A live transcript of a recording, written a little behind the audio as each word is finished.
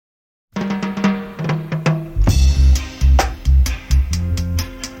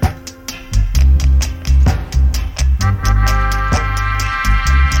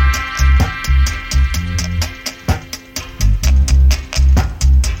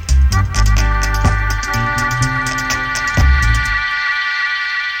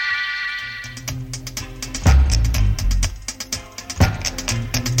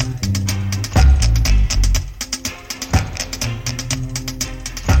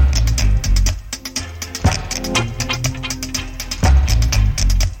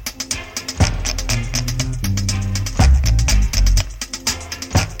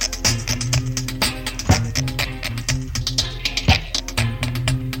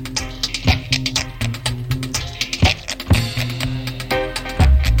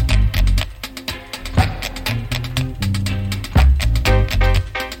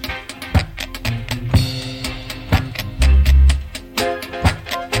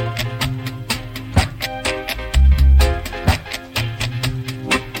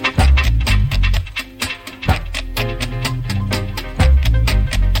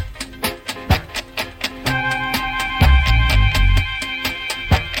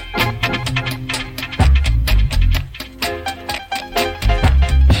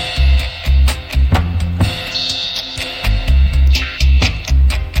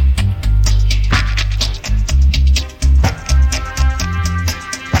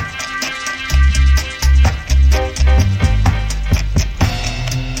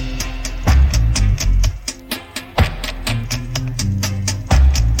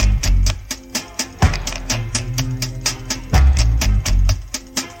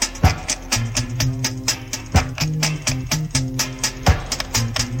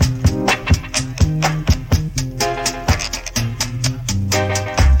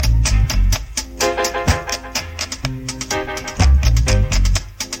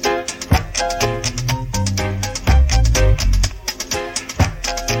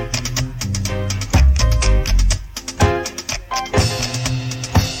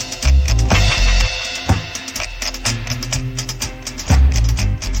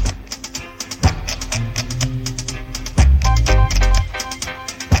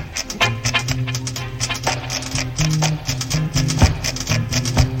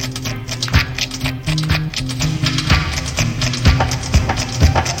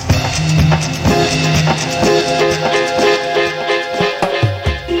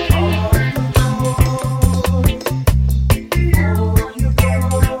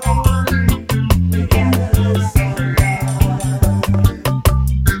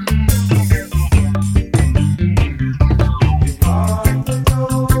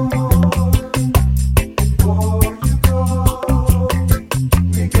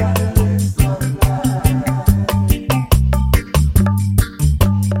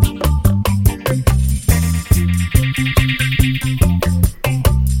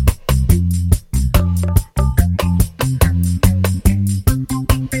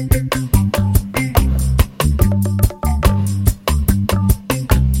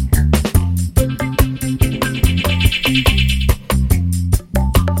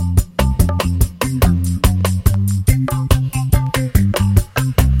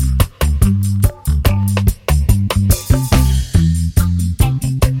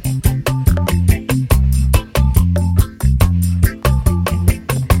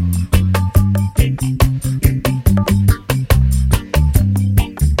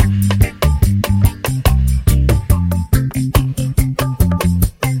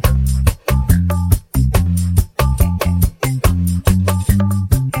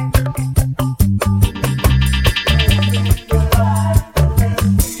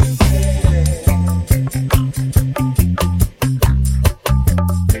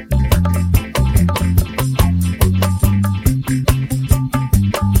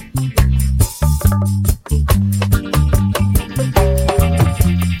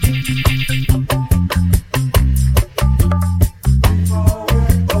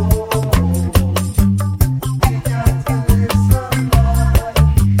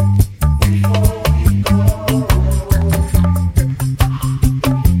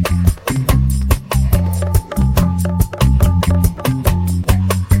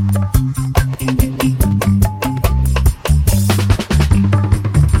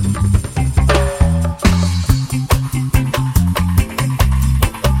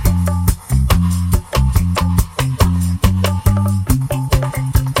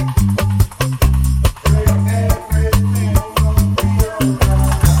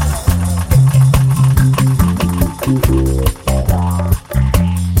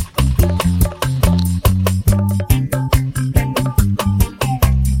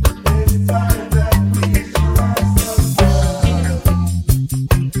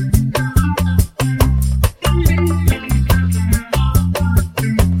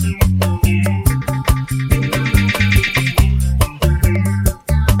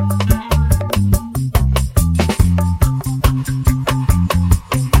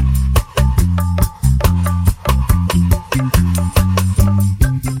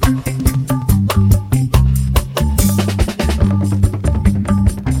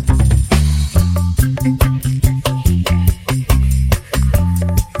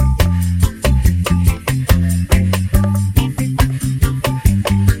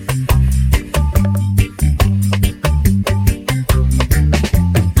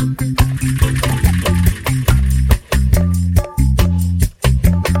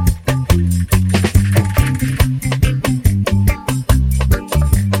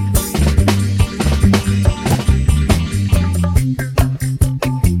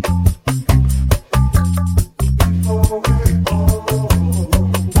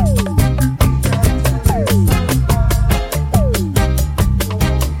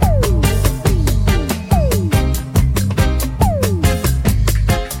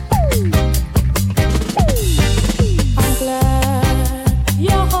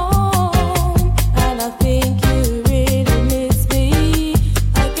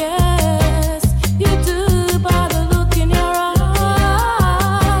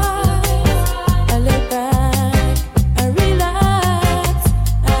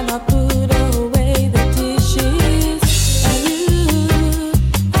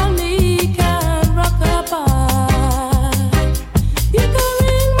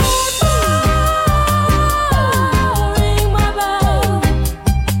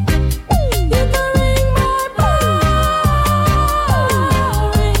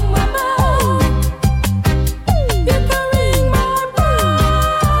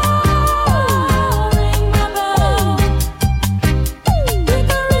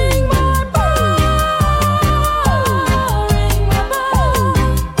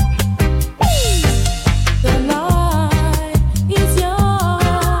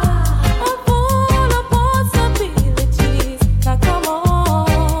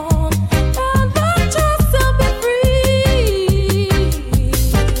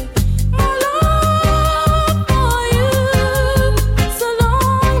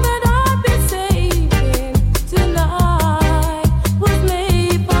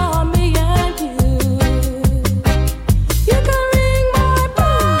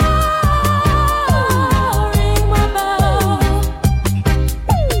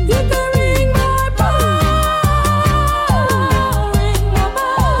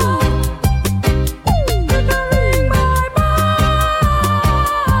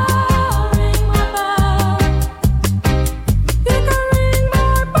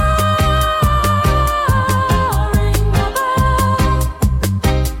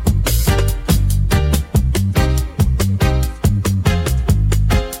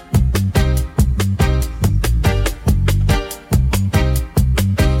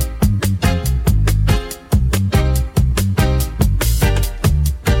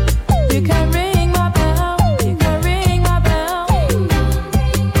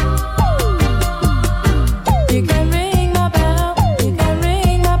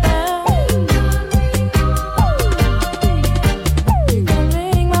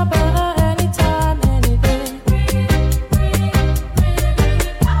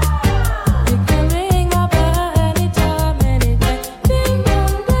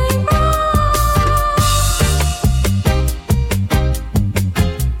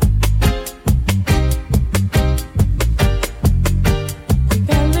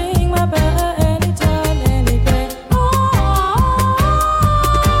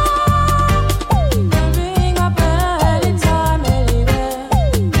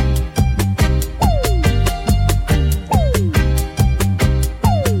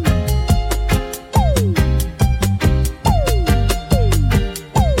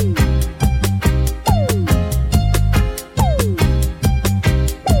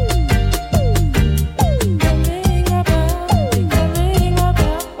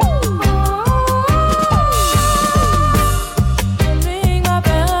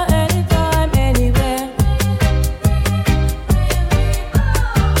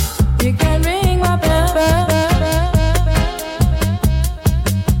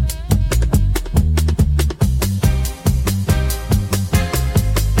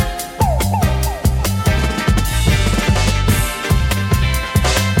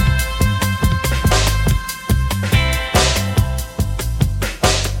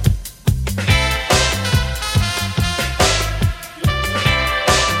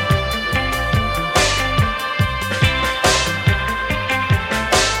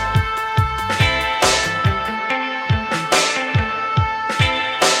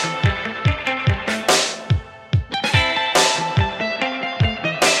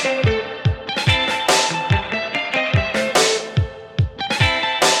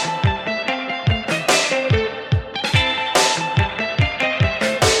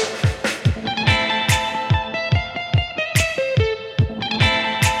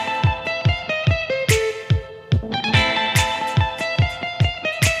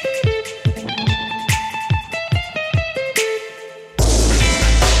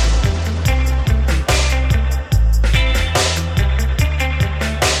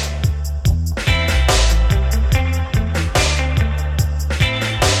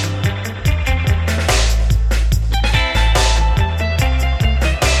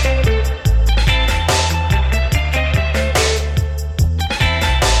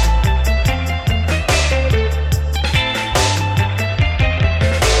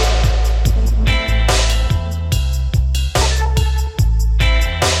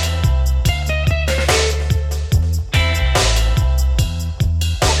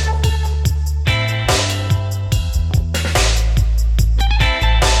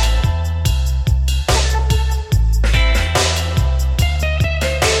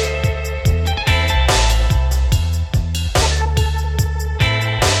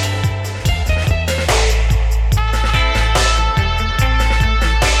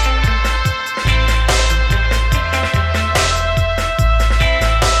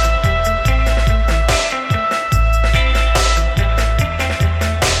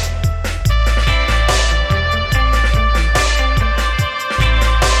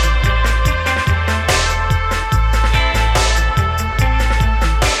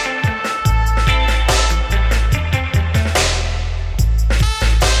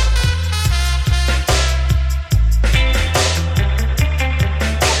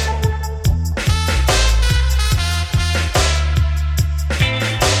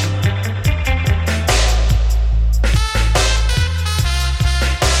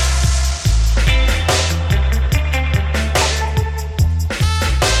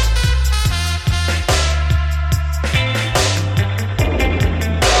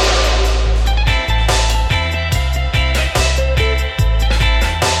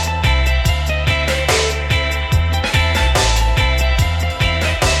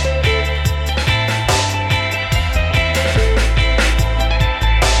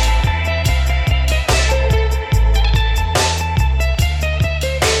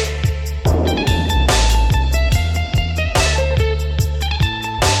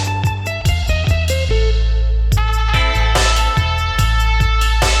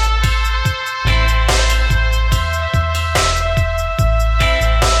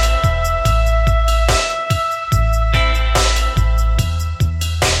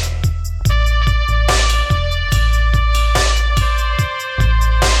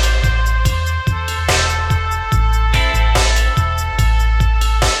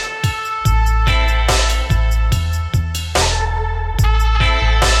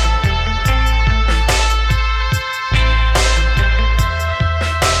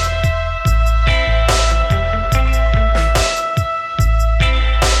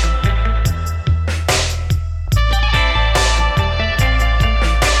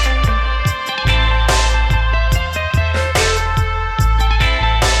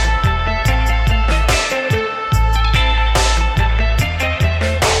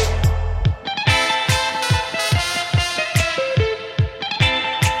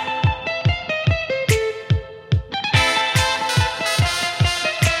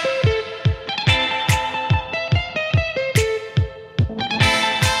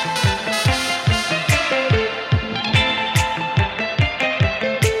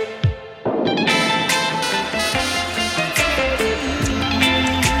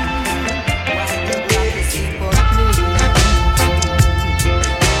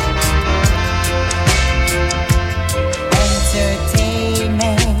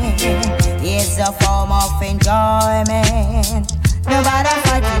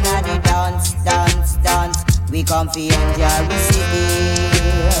fi enjoy we city.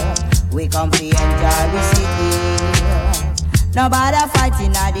 We come fi enjoy we city. Nobody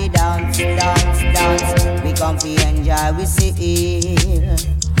fighting at the dance, dance, dance. We come fi enjoy we city.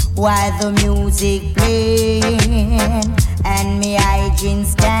 While the music playing and me hygiene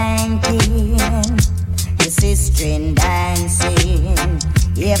skanking, the sister dancing.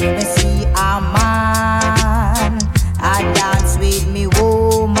 If me see a man, I dance with me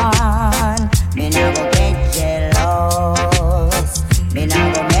woman. Me nah go get jealous. Me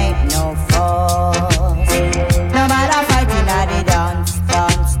nah go make no fuss. No matter fighting at the dance,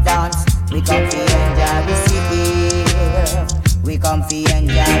 dance, dance. We come fi enjoy the city. We come fi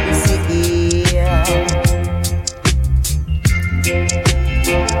enjoy the city.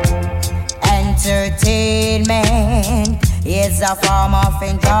 Entertainment is a form of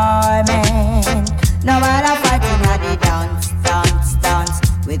enjoyment. No matter fighting at the dance, dance, dance.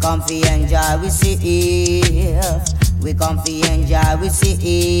 We come fi enjoy we see. We come fi enjoy we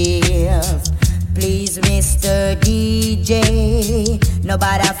see. Please, Mr. DJ,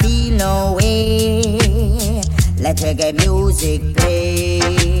 nobody feel no way. Let reggae music play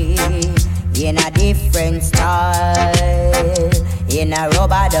in a different style, in a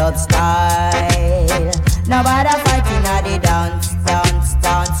rubber-dub style. Nobody fighting at the dance, dance,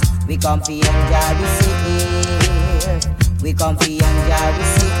 dance. We come fi enjoy the city. We come fi enjoy the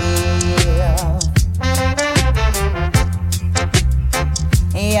city.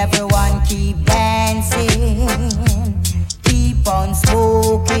 Everyone keep dancing, keep on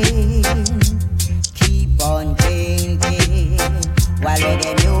smoking, keep on drinking while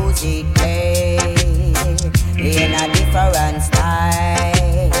reggae music play in a different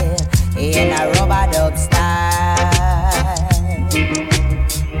style, in a rubber-dub style,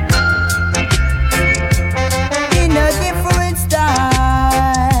 in a different style.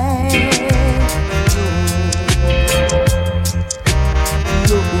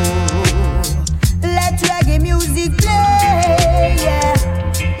 Let reggae music play, yeah.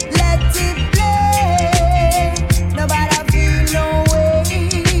 Let it play. Nobody feel no way.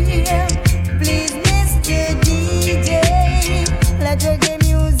 Please, Mr. DJ, let reggae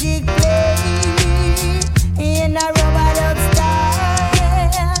music play in a rubber-dub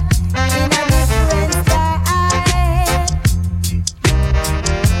style, in a different style.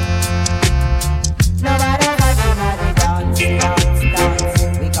 Nobody fighting at the dance, dance, dance.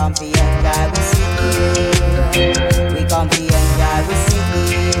 We come fi enjoy we city. We come fi enjoy we city.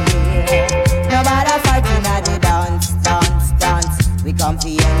 Nobody fighting at the dance, dance, dance. We come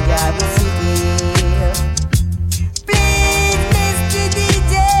fi enjoy we city. Please, Mr.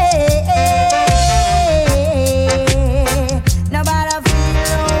 DJ, nobody feel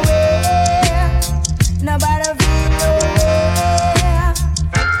no way. Nobody feel no way.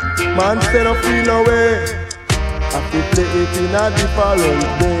 Man said I feel no way. I feel play it in a different way.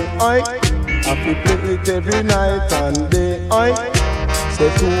 I feel play it every night and day. Say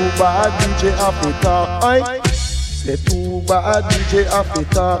too bad DJ Africa. Say too bad DJ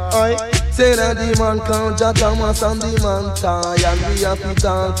Africa. Say that the man can't judge us and the man tie, and we have to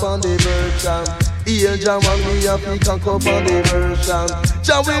talk on the version. Here jam and we have to conk up on the version.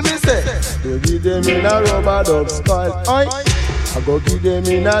 Shall we me say? They give them in a rubber-dub style. I go give them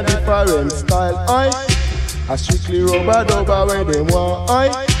in a different style. I strictly rubber-dub where they want.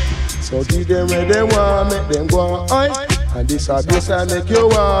 So give them where they want, make them go on. And this a bass I make you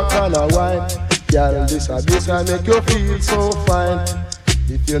walk and a wine. Girl, this a bass I make you feel so fine.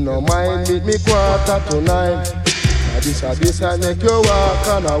 If you no mind, meet me 8:45. And this a bass I make you walk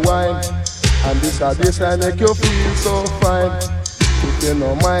and a wine. And this a bass I make you feel so fine. If you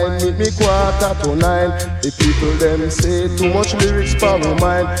no mind, meet me 8:45. The people them say too much lyrics for my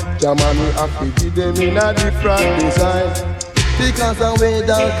mind. Jaman we have to give them in a different design. Because the way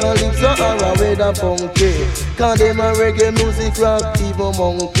that calypso or a way that funky, cause them a reggae music rock even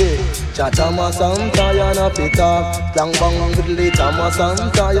monkey. Chatama Santa yana pita, lang bang diddly tama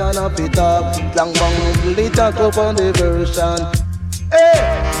Santa yana pita, lang bang diddly talk up on the version. Hey,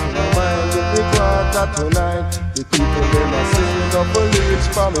 no mind with me 8:45. The people them a sing up the lyrics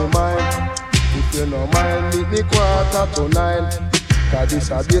for me mind. If you no mind with me 8:45, cause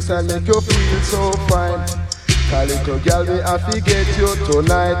this a bass and make you feel so fine. Cause little girl, me have to get you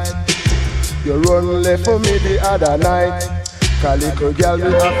tonight. You run left for me the other night. Cause little girl,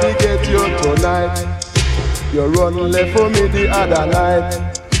 me have to get you tonight. You run left for me the other night.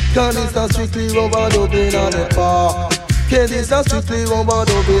 Cause this a strictly rubber-dub in the park. Cause this a strictly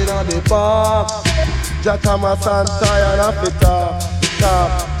rubber-dub in the park. Jatama Santa and a fi talk.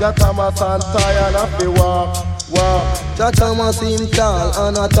 Jatama Santa and a fi walk. Jatama seem tall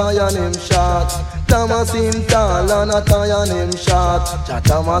and a tie and him short. Thomas him tall and a Tyan him short. Jah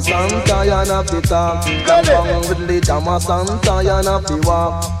Thomas and Tyan a fi talk. Come on with the Thomas and Tyan a fi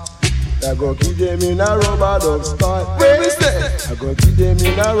walk. I go keep them in a rubber dub style. Where we stay? I go keep them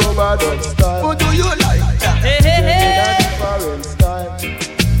in a rubber dub style. What do you like that? Hey, hey, hey. In a different style.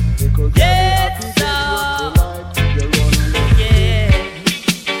 They could get me happy, get what they like. They run yeah.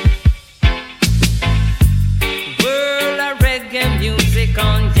 World of reggae music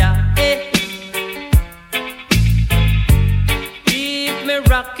on ya. Eh. Keep me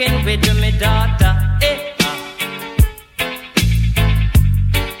rocking with me daughter. Eh.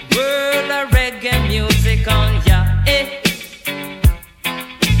 Reggae music on ya, eh.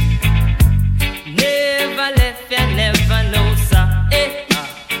 Never left ya, never know, sir, eh.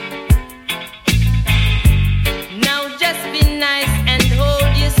 Now just be nice and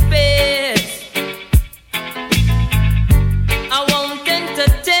hold your space. I won't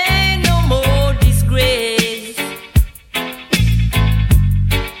entertain no more disgrace.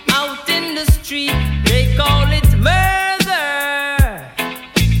 Out in the street, they call it murder.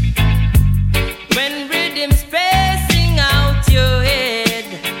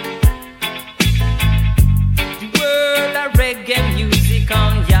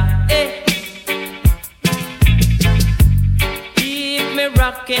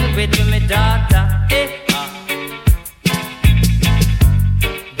 Rockin' with me daughter, eh.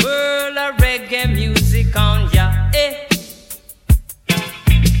 World of reggae music on ya, eh.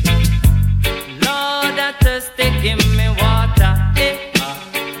 Lord, I thirsty, give me water, eh.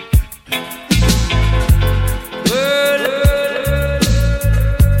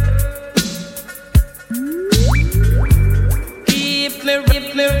 Keep me.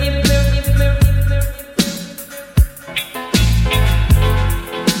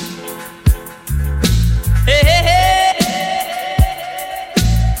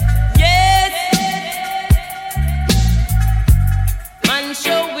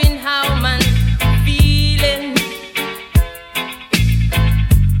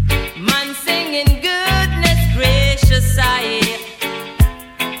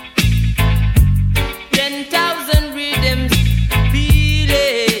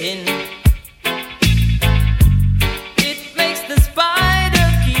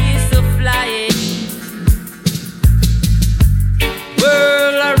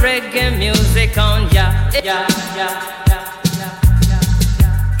 On ya, yeah.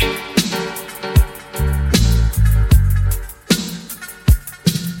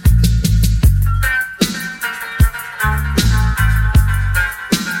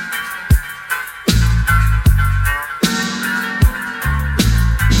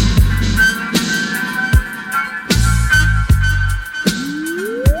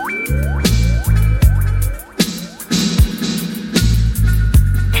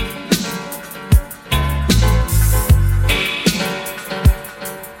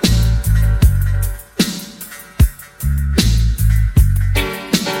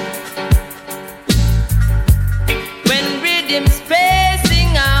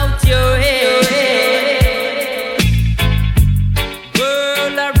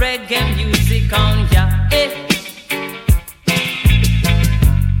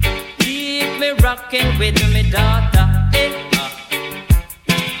 Rockin' with me daughter, eh.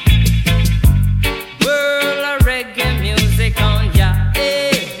 World of reggae music on ya,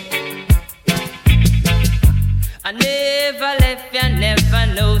 eh. I never left ya, never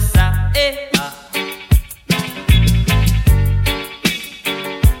know, sir, eh.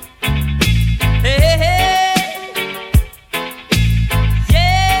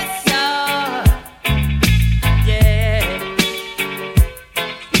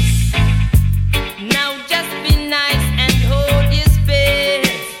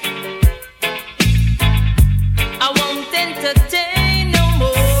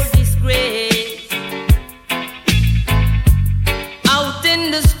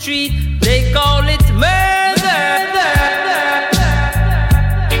 They call it murder.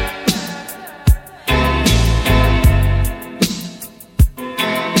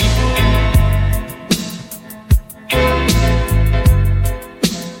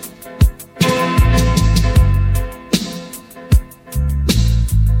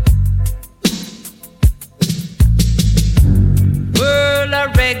 World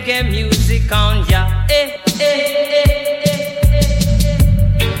of reggae music on ya, eh, eh, eh.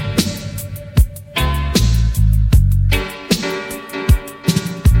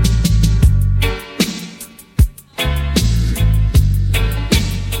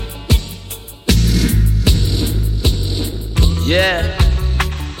 Yeah.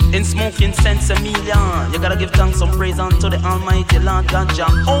 In smoking sense a million. You gotta give thanks and praise unto the Almighty Lord God Jah.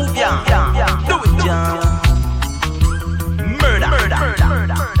 Oh yeah, do it, Jah. Murder.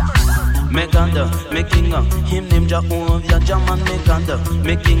 Me ganda, me king up, him name Jehovah, Jaman me ganda,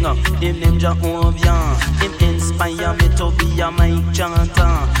 me king up, him name Jehovah. Him inspire me to be a mic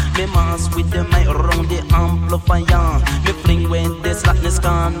chanter. Me mass with the mic round the amplifier. Me fling with the slackness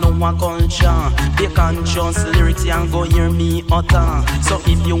can no one culture. The conscious lyrics you go hear me utter. So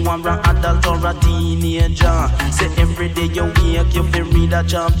if you want an adult or a teenager, say every day you wake you feel read a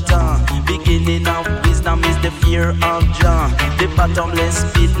chapter. Beginning of wisdom is the fear of Jah. The bottomless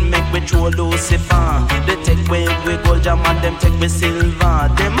pit make we throw Lucifer. They take away we gold jam and them take we silver.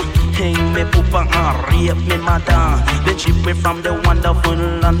 Them hang me poopa and rape me mother. Then ship me from the wonderful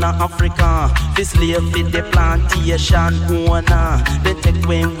land of Africa. This slave with the plantation owner. They take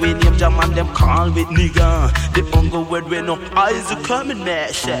away we name jam and them call with nigga. The bungle word when up eyes are coming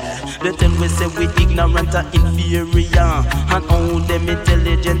mesh. They tell we say we ignorant and inferior. And all them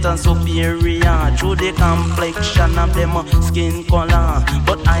intelligent and superior. Through the complexion of them skin color.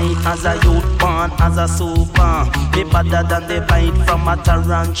 But I as a youth born as a super. Me better than the bite from a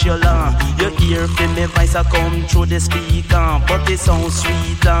tarantula. You hear from me voice a come through the speaker. But it sounds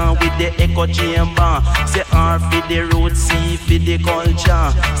sweeter with the echo chamber. Say R for the road, C for the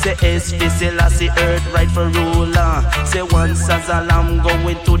culture. Say S for Selassie, earth right for ruler. Say once as a lamb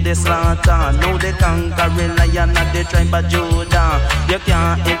going to the slaughter. Now the conquering lion at the tribe of Judah. You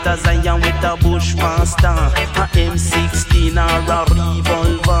can't enter Zion with a bushmaster. A M16 or a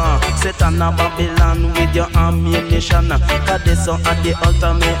revolver. Set on a Babylon with your ammunition. Cause this are the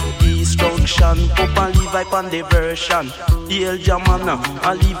ultimate destruction. Papa Levi on the version. Hail Jamana,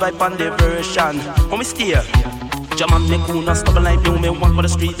 I Levi on the version. How me stay? Jaman me cool, not stubborn like you. Me walk for the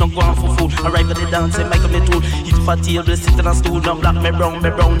street, not go on for food. Arrive at the dance, and make up me tool. Eat for table, sitting on stool. No black, me brown,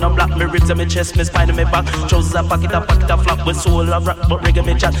 no black. Me ribs and me chest, me spine and me back. Trousers a pocket a flap. With soul a rock, but reggae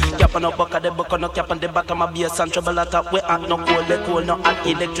me chat. Cap on a buck of the buck, no cap on the back of my bass. And trouble at top, we hot, no cold, we cold. No hot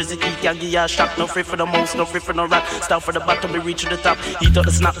electricity can give you a shock. No free for the mouse, no free for no rat. Start for the bottom, me reach to the top. Eat out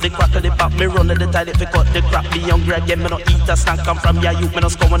the snap, the crack of the pop. Me run to the tide, if we cut the crap. Be hungry again, me no eat a snack. Come from ya youth, me no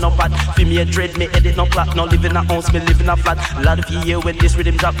score no pot. Feel me a dread, me edit no plot. No live in a house, me live in a flat. Lot of you hear when this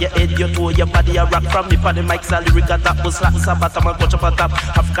rhythm drop. Your head, your toe, your body a rock. From me for the mics, a lyric a tap. But slap, sabat, I'm a coach up a top.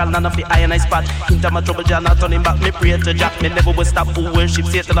 African land of the iron I spot. Into my trouble, Jah not turning back. Me pray to Jah, me never will stop. Who worship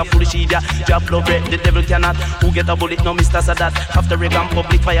Satan a foolish idiot. Jah blow bread, the devil cannot. Who get a bullet, no Mr. Sadat. After Reagan,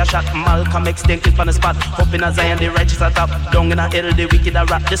 public fire shot. Malcolm X, then kill on the spot. Up in a Zion, the righteous a top. Down in a hell, the wicked a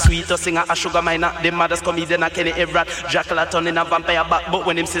rap. The sweetest singer, a sugar miner. The maddest comedian, a Kenny Everett. Jackal turn in a vampire back. But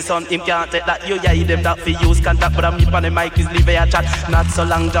when him say son, him can't take that. You yeah, them that for use contact. But I'm me on the mic, is leave a chat. Not so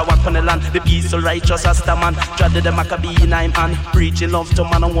long, Jah walk on the land. The peaceful righteous as the man. Dreaded the Maccabee in him and preaching love to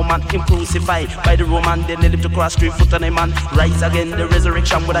man and woman. Him crucified by the Roman. Then they live to cross 3 foot on a man. Rise again, the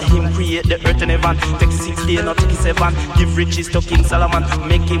resurrection. With a him create the earth in heaven. 36 days, not 37. Give riches to King Solomon.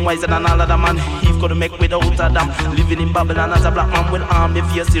 Make him wiser than all other man. He could make without a dam. Living in Babylon as a black man will arm me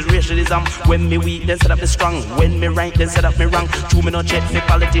fierce his racialism. When me weak, then set up me strong. When me right, then set up me wrong. True me no check for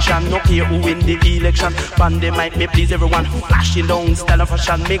politician. No care who win the election. Pandemic me please everyone. Flashing down style of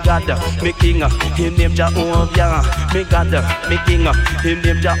fashion. Me God, me King. Him name Jehovah. Me God, me King. Him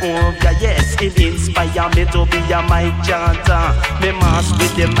name Jehovah. Yes, it inspire me to be a mic chanter. Me mask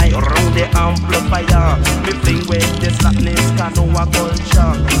with the mic round the amplifier. Me fling with the slackness can know a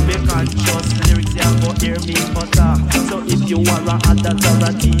culture. Me conscious lyrics ya go hear me utter. So if you are a adult or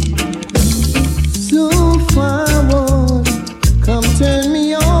a teen, so forward, come turn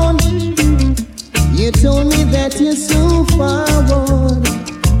me on. You told me that you're so forward,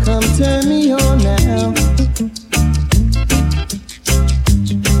 come turn me on now.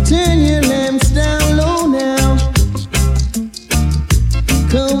 Turn your lamps down low now,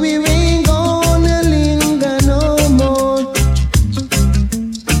 'cause we ain't gonna linger no more.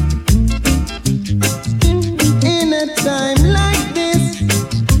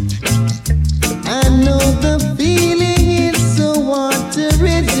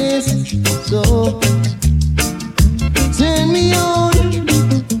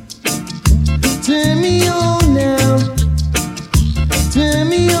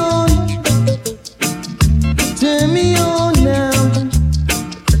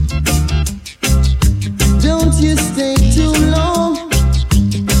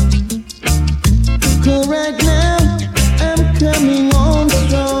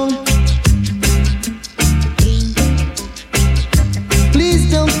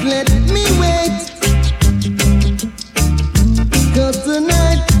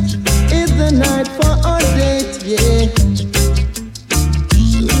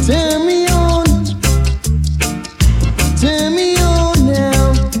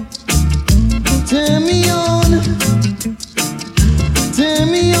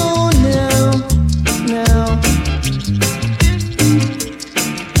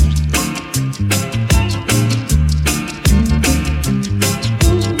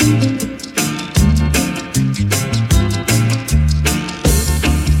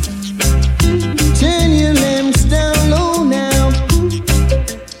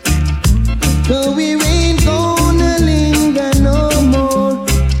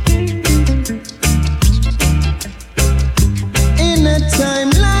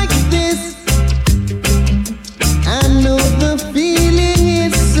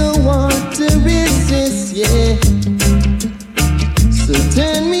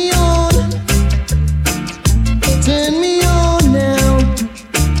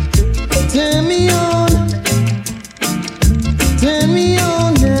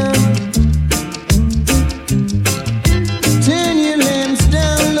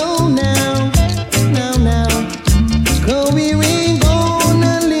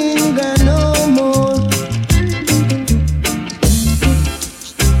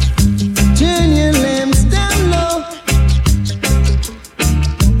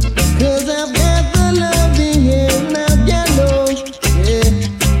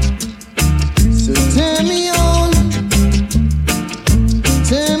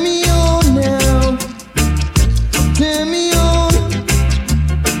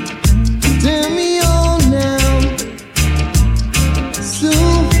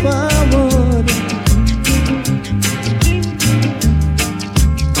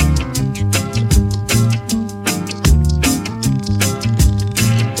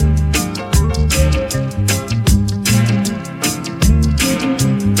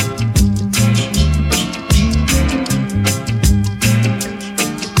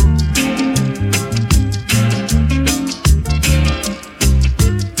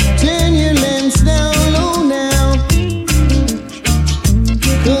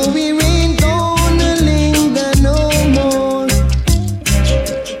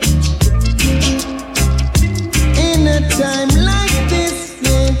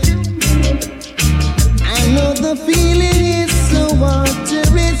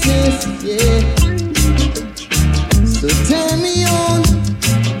 yes, yeah. So turn me on now.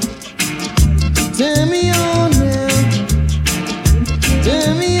 Turn me on now.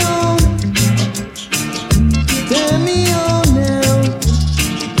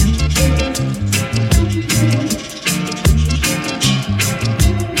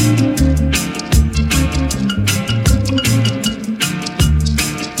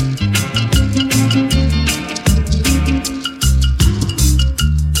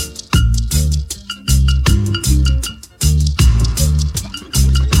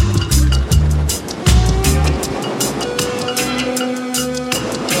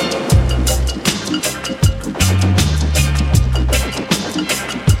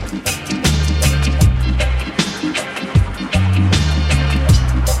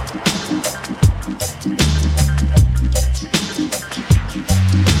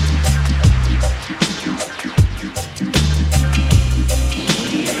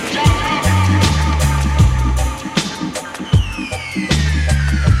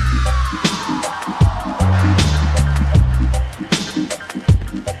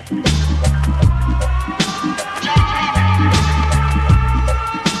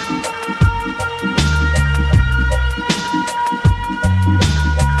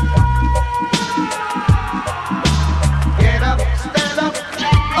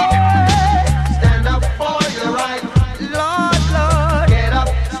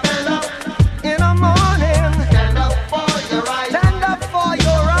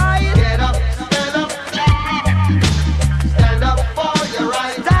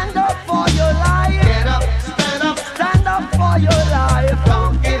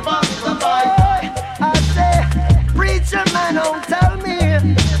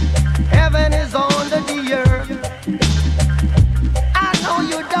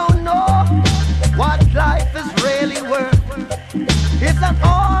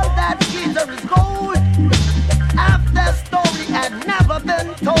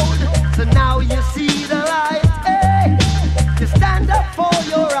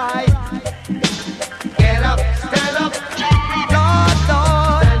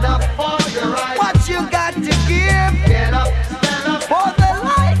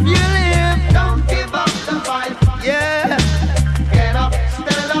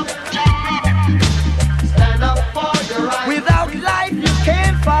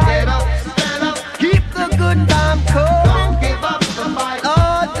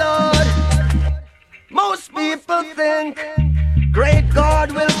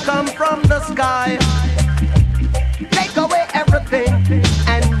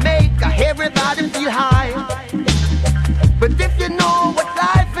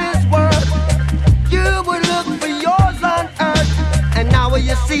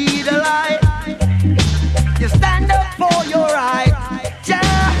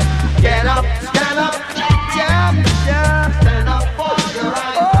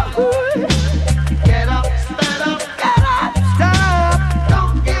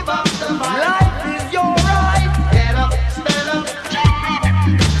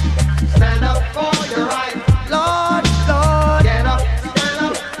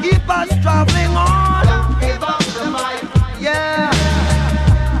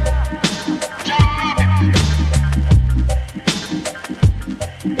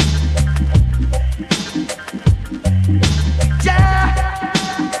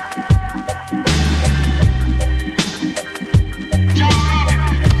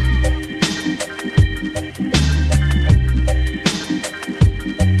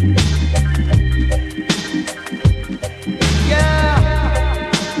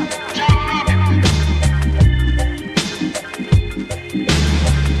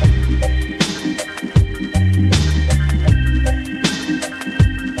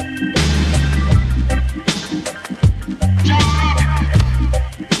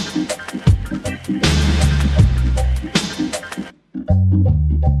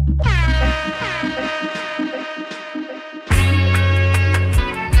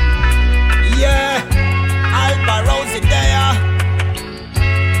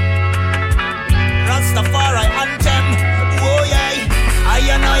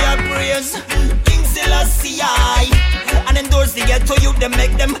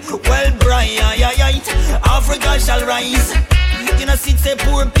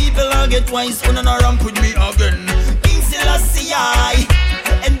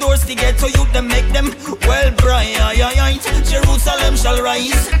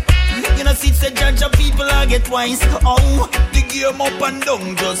 know, see, say judge of people I get wise. Oh, the game up and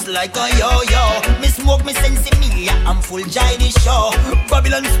down just like a yo-yo. Me smoke me sense me, I'm full jai the show.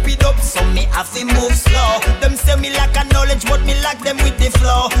 Babylon speed up, so me have to move slow. Them say me lack a knowledge, but me lack them with the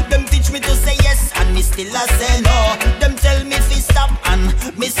flow. Them teach me to say yes, and me still a say no. Them tell me fi stop, and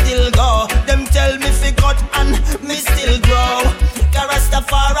me still go. Them tell me fi cut, and me still grow.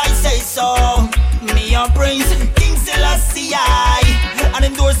 Rastafari say so. Me a praise King Selassie I, and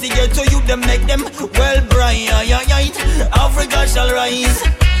endorse the ghetto you them make them well bright. Africa shall rise.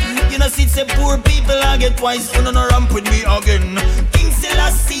 You know see say poor people I get wise. You know no ramp with me again. King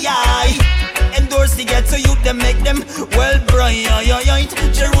Selassie I, endorse the ghetto you them make them well bright.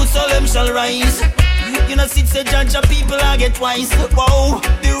 Jerusalem shall rise. You know, sit say judge of people I get wise. Whoa,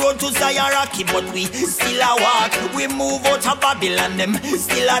 the road to Zion rocky, but we still a walk. We move out of Babylon, them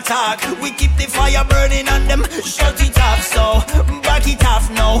still attack. We keep the fire burning on them, shut it off. So, back it off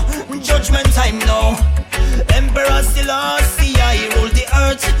now, judgment time now. Emperor Selassie, I rule the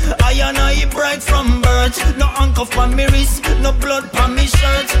earth. I and I bright from birth. No anchor for me wrist, no blood for me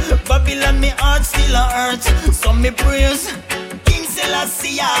shirt. Babylon, me heart still a hurt. So me prayers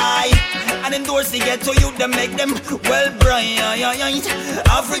Selassie I, and endorse the ghetto youth them make them well bright.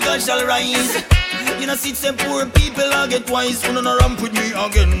 Africa shall rise. You know see some poor people I get wise. You know no ramp with me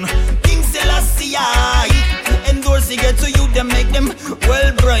again. King Selassie I, endorse the ghetto youth them make them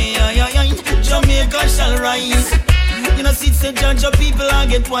well bright. Jamaica shall rise. You know see say judge of people I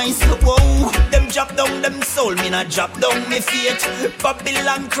get wise. Whoa, them drop down them soul, me not drop down me fate.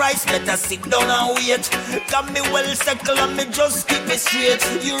 Babylon Christ better sit down and wait. Got me well settled and me just keep it straight.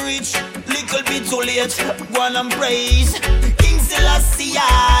 You reach little bit too late. Go on and praise King Selassie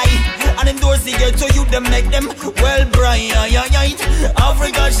I, and endorse the ghetto you them make them well bright.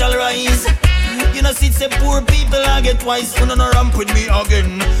 Africa shall rise. You know see say poor people I get wise. You know no ramp with me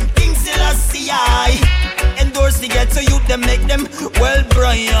again. King Selassie I, endorse the ghetto youth them make them well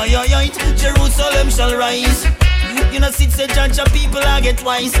bright. Jerusalem shall rise. You know sit say judge of people I get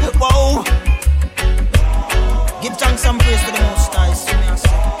wise. Whoa, give thanks and praise to the Most High.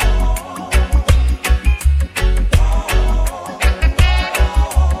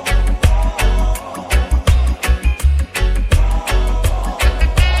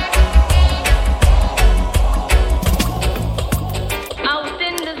 Out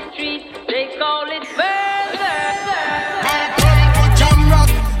in the street, they call it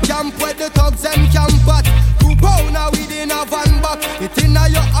Camp where the thugs and camp at 2 pound now within a van back. It inna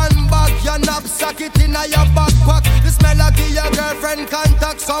your handbag, your knapsack, it inna your backpack. The smell of your girlfriend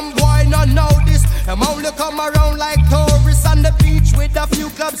contact. Some boy not know this. Them only come around like tourists on the beach with a few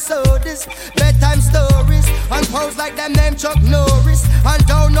club sodas, bedtime stories, and pose like them name Chuck Norris. And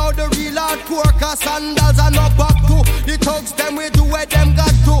don't know the real hardcore, cause sandals are not back to. The thugs them we do where them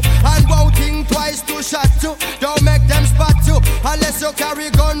got to, and won't think twice to shot you. Don't make them spot you, unless you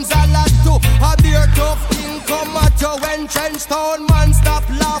carry guns a lot too. A beer tough thing come at you when trench town man stop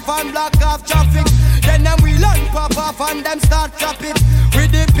laugh and block off traffic. Then them we learn pop off and them start trap it.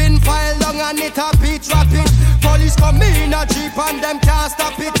 With the pin file long and it a beat rapid. Police come in a jeep and them can't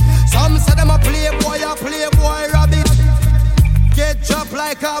stop it. Some say them a playboy rabbit. Get dropped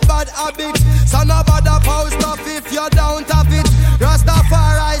like a bad habit. So no bother post up if you don't have it.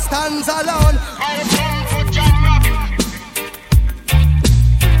 Rastafari stands alone.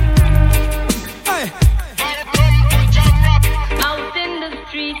 out in the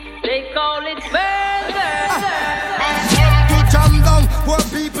street, they call it To jam down, poor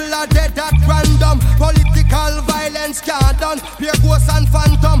people are dead at random. Political violence can't done. Pure ghosts and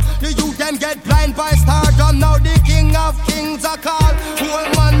phantom. The youth them get blind by stardom. Now the king of kings are called. Whole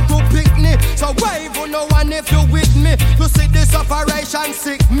man to pick me. So wave on no one if you with me. To see this operation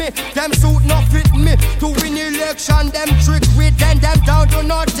sick me. Them suit not fit me. To win election, them trick with them down to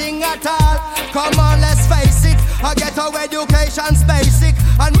nothing at all. Come on, let's face it. I get our education's basic.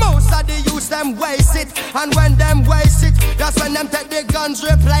 And most of the youth them waste it. And when them waste it, that's when them take the guns,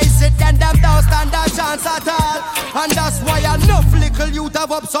 replace it. Then them don't stand a chance at all. And that's why enough little youth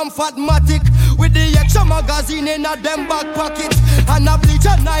have up some fatmatic with the extra magazine in a them back pocket. And a bleach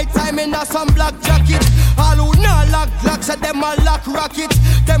at night time in a some black jacket. All who not lock blocks at them a lock rocket.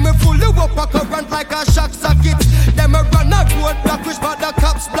 Them we fully up a current like a shock socket. Them we run a road block which but the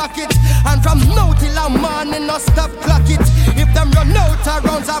cops block it. And from now till a morning no stop clock it. If them run out of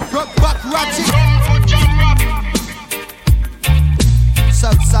rounds I broke back ratchet.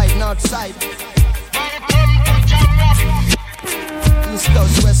 South side, north side, East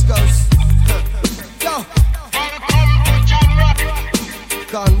coast, west coast. Yo,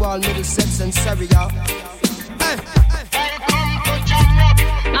 Cornwall, Middlesex and Surrey, y'all.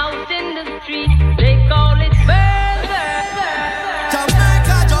 out in the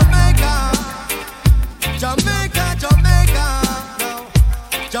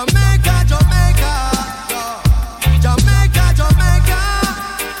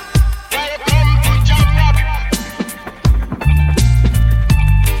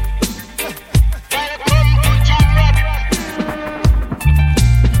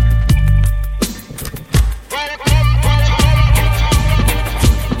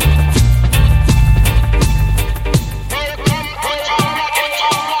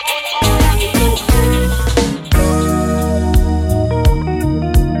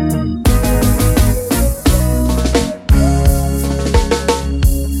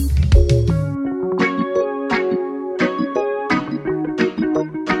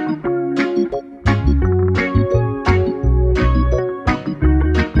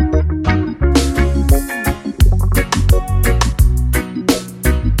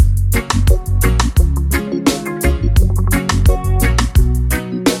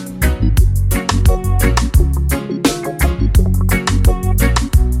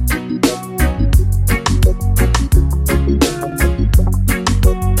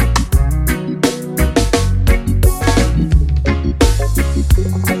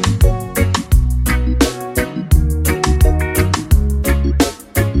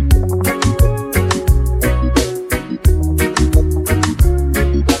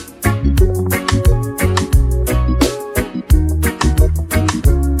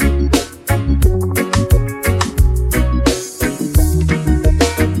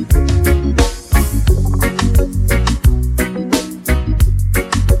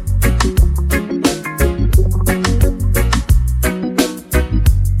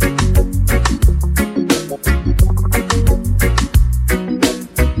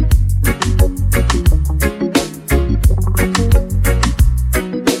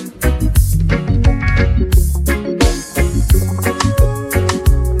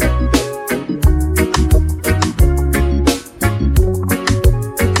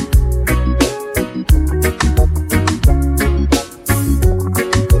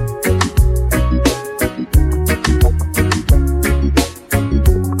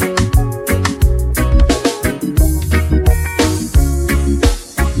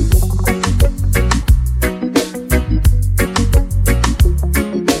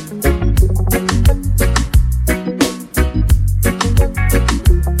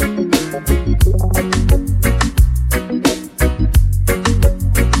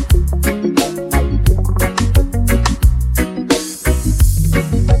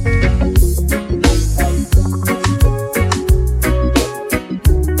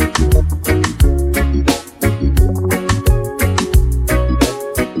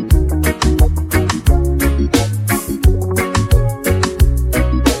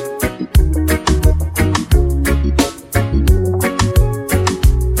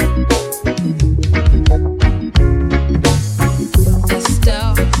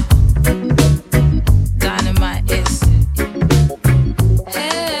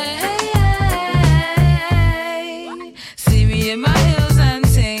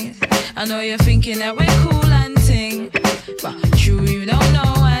I know you're thinking that we're cool and ting, but true you don't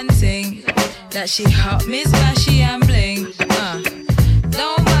know one thing, that she hot, Miss Flashy and bling.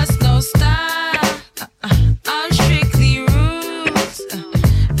 Don't bust no style, I'm strictly rules.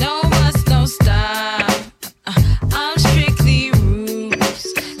 Don't bust no style, I'm strictly rules.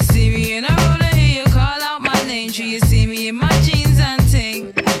 See me in a roller, hear you call out my name. True, you see me in my jeans and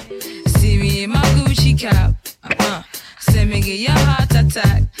ting, see me in my Gucci cap. Send me get your heart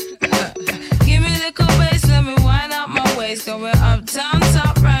attack. Give me a little bass, let me wind up my waist. Go we're uptown,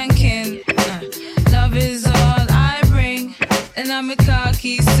 top ranking. Love is all I bring, and I'm a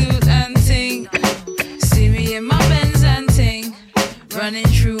khaki suit and ting. See me in my Benz and ting, running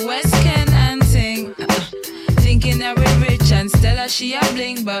through West Kent and ting. Thinking that we're rich and Stella she a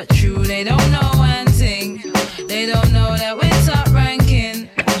bling, but true they don't know one thing. They don't know that we're top ranking,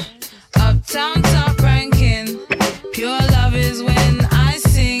 uptown top ranking. Pure love is when I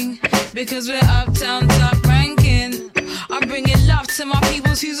sing, because we're uptown top ranking. I'm bringing love to my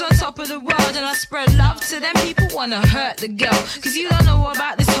peoples who's on top of the world, and I spread love to them. People wanna hurt the girl, cause you don't know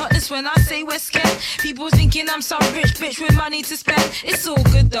about this hotness when I say West Kent. People thinking I'm some rich bitch with money to spend. It's all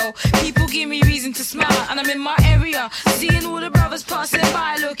good though, people give me reason to smile, and I'm in my area, seeing all the brothers passing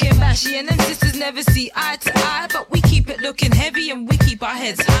by looking bashy, and them sisters never see eye to eye, but we keep it looking heavy and we keep our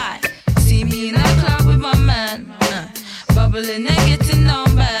heads high. See me in a club with my man, bubbling and getting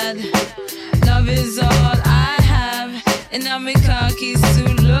on bad. Love is all I have, and I'm in khaki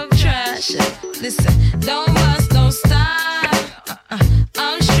suit, look trash. Listen, don't bust no style,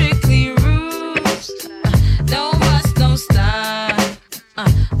 I'm strictly rules. Don't bust no style,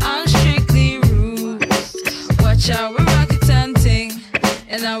 I'm strictly rules. Watch out, we're rocket and ting,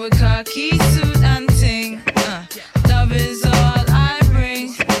 and I'm with khaki suit and ting. Love is all I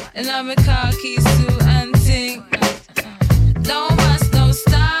bring, and I'm a khaki suit and ting. Don't bust no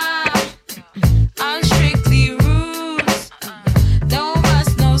style, I'm strictly rules. Don't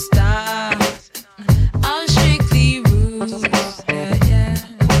bust no style, I'm strictly rules. Yeah, yeah.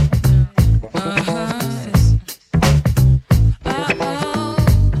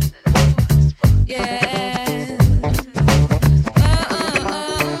 Yeah.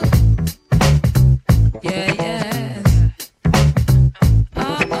 Yeah, yeah.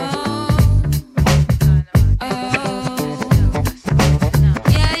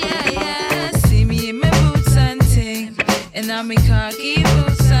 And I'm in khaki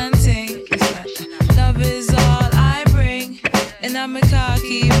boots and ting. Love is all I bring, and I'm in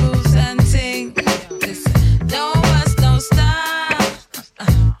khaki boots and ting. Listen, don't bust no style,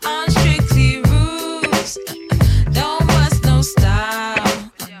 I'm strictly rules. Don't bust no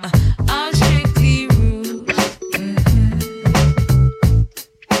style, I'm strictly rules.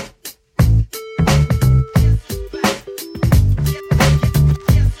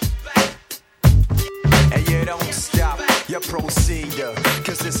 And you don't stop, you proceed,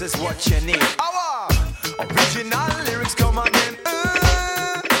 cause this is what you need. Our original lyrics come again,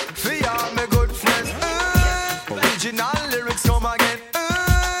 for y'all my good friends. Original lyrics come again,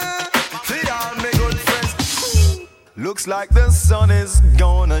 for y'all my good friends. Looks like the sun is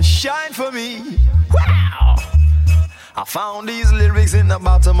gonna shine for me. Wow! I found these lyrics in the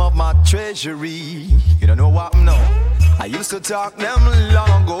bottom of my treasury. You don't know what? No, I used to talk them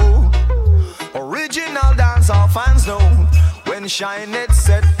long ago. Original dancehall fans know when Shine it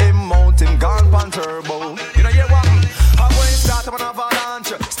set him mountain gone pan turbo. You know hear what? I'm going to start up an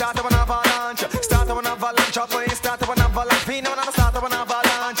avalanche, start up an avalanche, start up an avalanche. I'm going to start up an avalanche. We know I'm start up an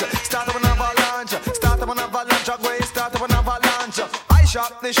avalanche, start up an avalanche, start up an avalanche. I'm going to start up an avalanche. I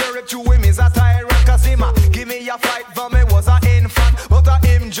shot the sheriff to him is a tyrant, cause him give me a fight for me was a infant, but a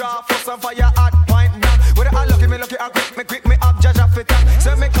him draw for some fire at point blank. With a lucky me quick me up judge of it.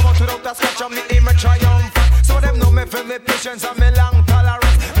 Say me come out without a scratch on me in my triumph. So them know me for me patience and me long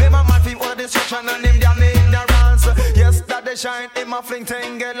tolerance. Me my man feel all destruction and him their me ignorance. Yes, that they shine in my fling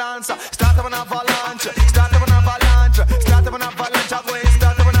tingle. Start up an avalanche, start up an avalanche, start up an avalanche. I'm going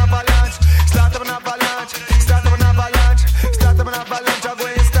start up an avalanche, start up an avalanche, start up an avalanche, start up an avalanche. I'm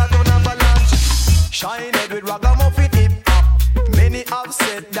going start up an avalanche. Shine it with ragamuffin hip hop. Many have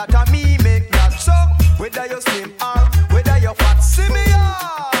said that I me make that. So whether you slim or whether you fat, see me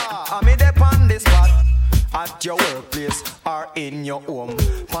I'm in the on the spot. At your workplace or in your home,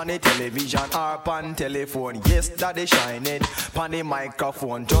 on the television or on telephone. Yes, that they shine it on the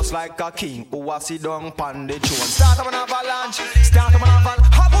microphone, just like a king who was sit down on the throne. Start up an avalanche, start up an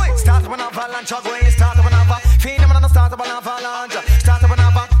avalanche. Ha boy, start up an avalanche. I'm going start up an avalanche. Phenomenal, start up an avalanche. Start up an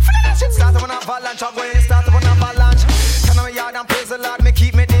avalanche. Start up an avalanche. I'm going start up an avalanche. Turn on my yard and praise the Lord, me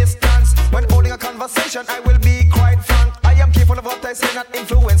keep me distance. When holding a conversation, I will be quite frank. I am careful of what I say, not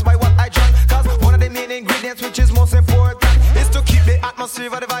influenced by what I drink. Cause one of the main ingredients which is most important is to keep the atmosphere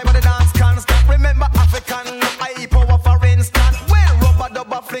of the vibe of the dance constant. Remember African love, I power for instance. When rubber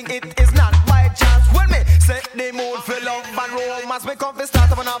dubber fling, it is not by chance. When me set the mood for love and romance, we come to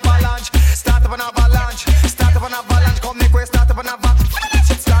start up an avalanche. Start up an avalanche. Start up an avalanche. Come make way, start up an avalanche.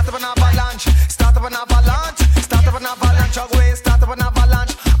 Start up an avalanche. Start up an avalanche. Start up an avalanche. Away, start up an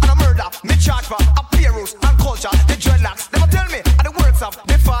avalanche. And a murder, me charge for appearance and culture. The dreadlocks, never tell me are the words of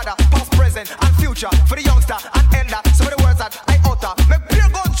the father, past, present, and future. For the youngster and elder, some of the words that I utter make pure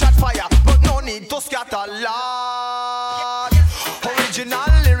gunshot fire, but no need to scatter. Lord, original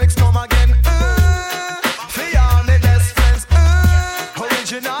lyrics come again. For all my best friends.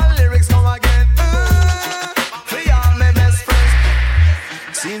 Original lyrics come again. For all my best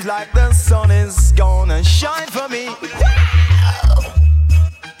friends. Seems like the sun is gonna shine for me.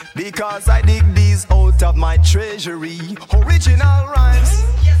 Because I dig these out of my treasury. Original rhymes,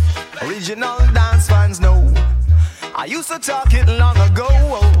 original dance fans know. I used to talk it long ago.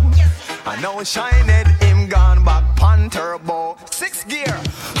 I know shine it, him gone back pan turbo. 6th gear,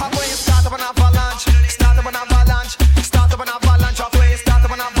 halfway start up an avalanche. Start up an avalanche. Start up an avalanche. Halfway start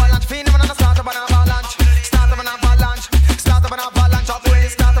up an avalanche. Phenomenon start up an avalanche. Start up an avalanche. Start up an avalanche. Halfway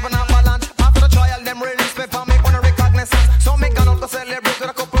start up an avalanche. After the trial, them release me for me on a recognizance. So me gone out to celebrate with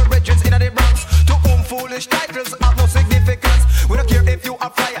a couple bridges in the Bronx. To whom foolish titles have no significance. We don't care if you are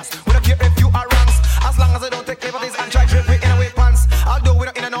flyers. We don't care if you are ranks. As long as I don't take liberties and try to in away pants. Although we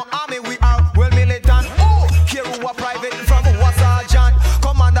don't in no army, we are well militant. Oh, here who are private from who are sergeant,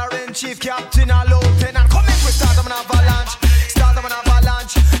 commander in chief, captain or lieutenant. Come make we start up an avalanche. Start up an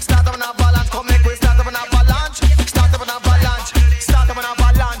avalanche. Start up an avalanche. Come make we start up an avalanche. Start up an avalanche. Start up an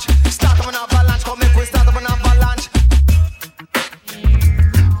avalanche. Start up an avalanche. Come make we start up an avalanche.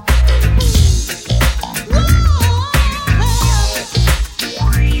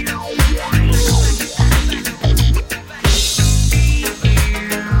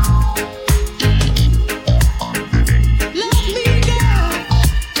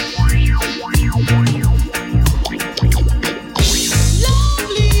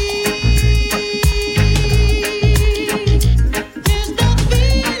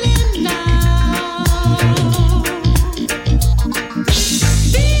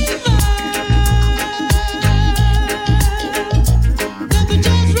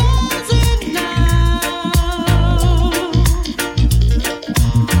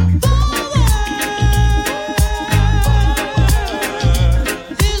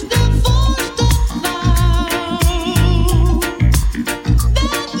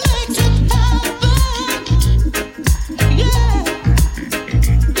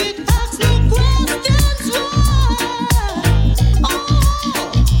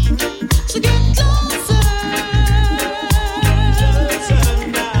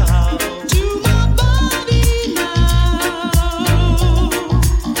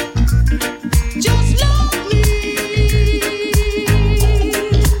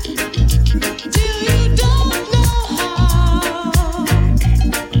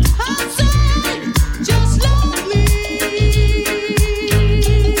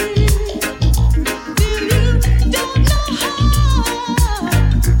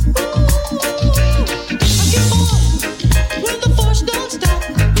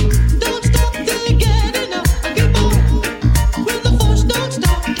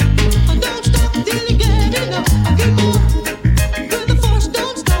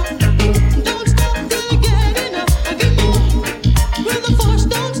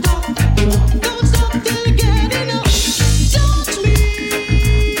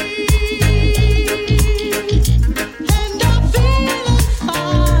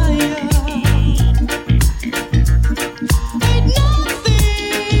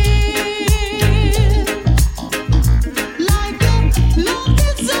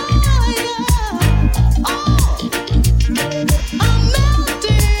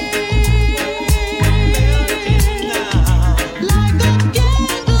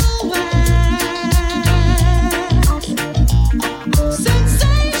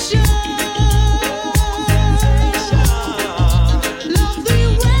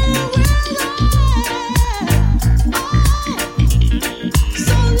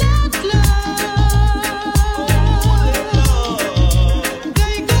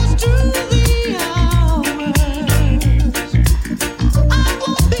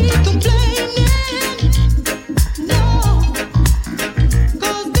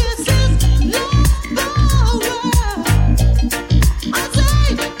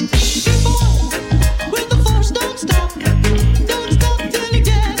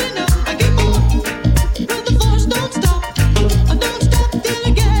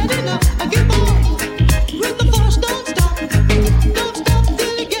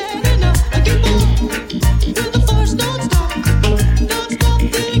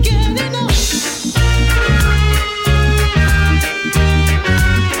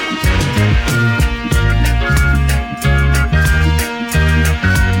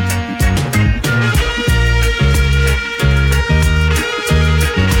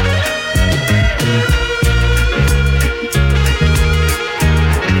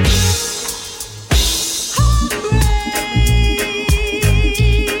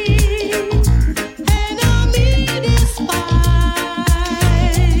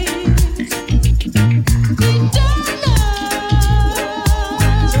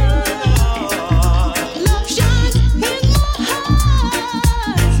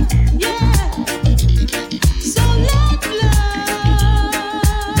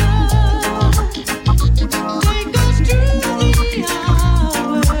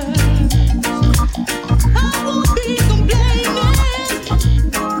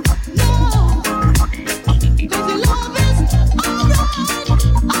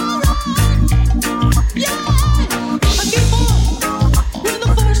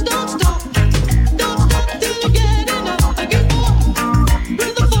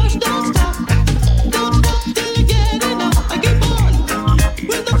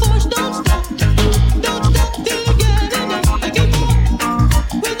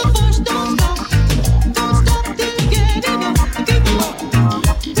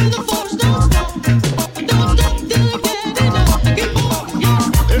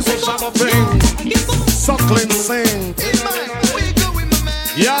 a thing. Suckling sing.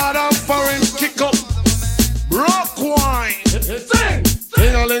 Yard and foreign kick up. Rock wine. Sing.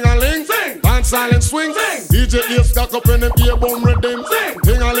 Ting-a-ling-a-ling. Sing. Dance silent swing. Sing. DJ ears stack up in the beer bomb rhythm. Sing.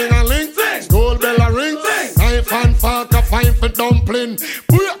 Ting-a-ling-a-ling. Sing. School bell a ring. Sing. Knife and fork a fine for dumpling.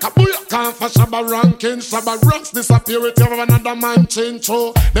 Booyaka booyaka for Shabba ranking. Shabba rocks disappear with you another man change.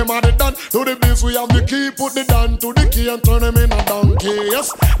 So them are the done to the biz. We have the key. Put the down to the key and turn them in a donkey.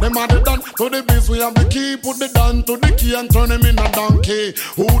 Yes. Them are the done to the biz. We have the key. Put the down to the key and turn them in a donkey.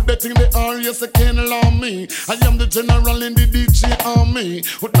 Who they think they are? Yes, they can't allow me. I am the general in the DJ army.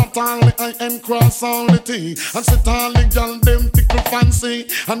 With not only I and cross all the T. And sit all the gal them tickle fancy.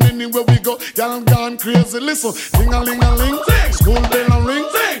 And anywhere we go, y'all gone crazy. Listen, ting-a-ling-a-ling, school bell a ring.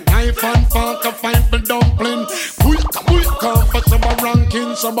 Knife and fork a fine for dumpling. Booyaka booyaka for Shabba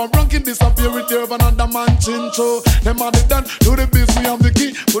ranking. Shabba ranking disappear with you another man chin. So them are the done to the biz. We have the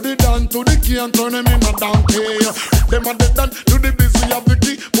key. Put it down to the key and turn them in a donkey. Them are the done to the biz. We have the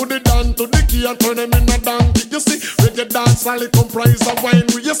key. Put it down to the key and turn them in a donkey. You see, reggae dance all it comprise of wine.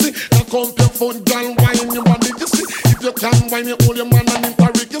 You see, now come your phone, girl, wine your body. You see, if you can wine, you hold your man and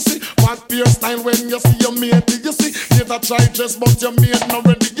interrick. You see, what your style when you see your mate. You see, you a try dress but your mate not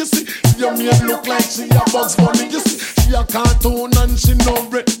ready. You see, your mate look like she a Bugs Bunny. You see, she a cartoon and she no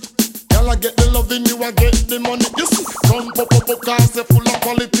red. Girl, I get the loving, you I get the money. You see, come pop cars they full of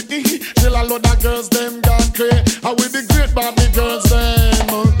quality. Till a lot of girls them gone crazy. How with the great Barbie girls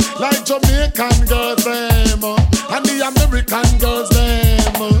them, like Jamaican girls them, and the American girls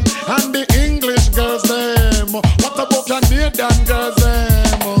them, and the English girls them. What about Canadian girls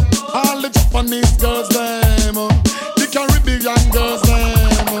them? All the Japanese girls them, the Caribbean girls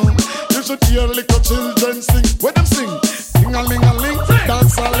them. You should hear little children sing. Where them sing? Ting-a-ling-a-ling,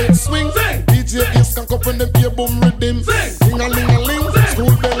 dance a lit swing. DJ is can up in the beer boom rhythm. Ting-a-ling-a-ling,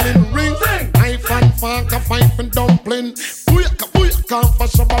 school bell in ring. Knife and fork a fight for dumpling. Booyaka booyaka for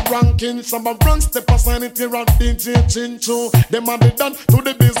Shabba ranking. Shabba ranks the personality of DJ Chincho. Them are the done to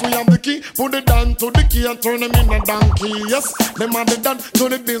the biz. We have the key. Put it down to the key and turn them in a donkey. Yes, them are the done to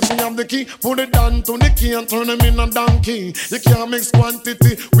the biz. We have the key. Put it down to the key and turn them in a donkey. You can't mix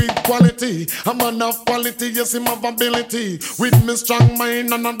quantity with quality. A man of quality, yes, him have ability. With me strong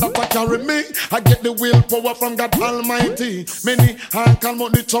mind and that I carry me. I get the willpower from God Almighty. Many are called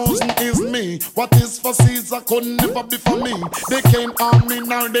but the chosen is me. What is for Caesar could never be for me. They can't harm me,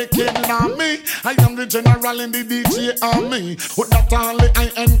 now they can't harm me. I am the general in the DJ army. With that all the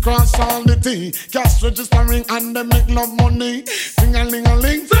I and cross all the T. Cash registering and they make love money.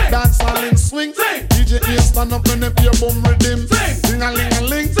 Ting-a-ling-a-ling, dance all in swing. DJ here stand up in the pure boom rhythm.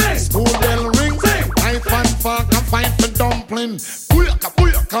 Ting-a-ling-a-ling, school bell ring. Knife and fork and fight for dumpling. Booyaka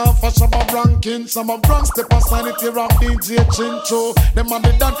booyaka for Shabba ranking. Shabba ranks the personality of DJ Chincho. Them are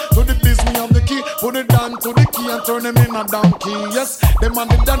the done to the biz. We have the key. Put it down to the key and turn them in a donkey. Yes, them are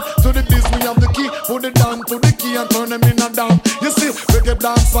the done to the biz. We have the key. Put it down to the key and turn them in a down. You see, reggae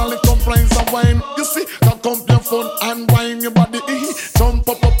dance all it complains of wine. You see, can come your phone and wine your body. Jump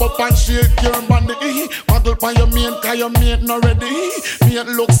up and shake your body. Model for your mate, cause your mate not ready.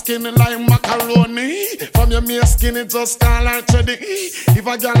 Mate look skinny like macaroni. From your mate skinny just call her ready. If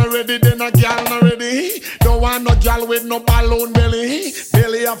a girl ready, then a girl not ready. Don't want no girl with no balloon belly.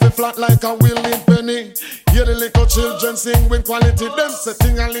 Belly off a flat like a willing penny. Hear the little children sing with quality. Them say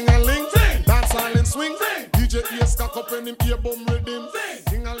ting-a-ling-a-ling, dance all in swing. DJ ears cock up in him ear boom rhythm.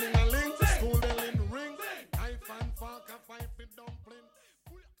 Ting-a-ling-a-ling.